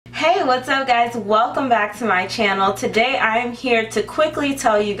what's up guys? Welcome back to my channel. Today I'm here to quickly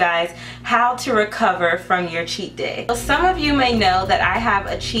tell you guys how to recover from your cheat day. So some of you may know that I have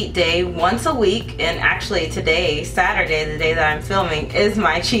a cheat day once a week, and actually today, Saturday, the day that I'm filming, is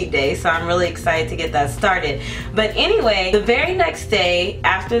my cheat day, so I'm really excited to get that started. But anyway, the very next day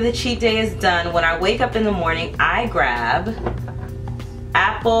after the cheat day is done, when I wake up in the morning, I grab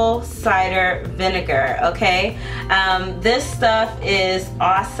apple cider vinegar. Okay, this stuff is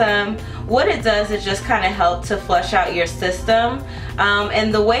awesome. What it does is just kind of help to flush out your system,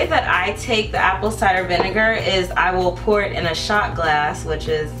 and the way that I take the apple cider vinegar is I will pour it in a shot glass, which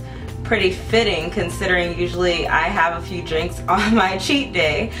is pretty fitting considering usually I have a few drinks on my cheat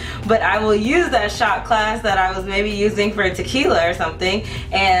day, but I will use that shot glass that I was maybe using for tequila or something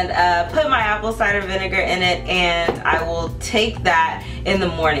and put my apple cider vinegar in it, and I will take that in the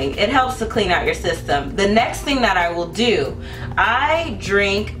morning. It helps to clean out your system. The next thing that I will do, I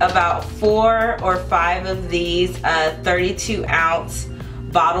drink about 4 or 5 of these 32-ounce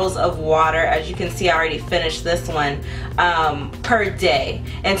bottles of water. As you can see, I already finished this one, per day.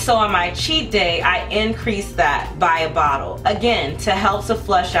 And so on my cheat day, I increase that by a bottle, again to help to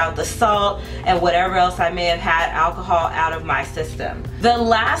flush out the salt and whatever else I may have had alcohol out of my system. The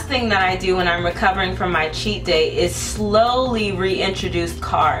last thing that I do when I'm recovering from my cheat day is slowly reintroduce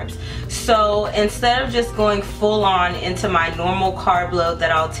carbs. So instead of just going full on into my normal carb load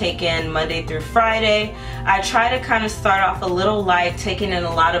that I'll take in Monday through Friday, I try to kind of start off a little light, taking in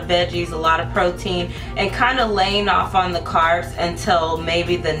a lot of veggies, a lot of protein, and kind of laying off on the carbs until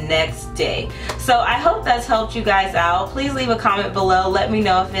maybe the next day. So I hope that's helped you guys out. Please leave a comment below, let me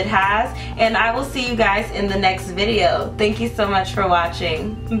know if it has, and I will see you guys in the next video. Thank you so much for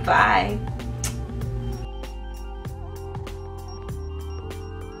watching. Bye.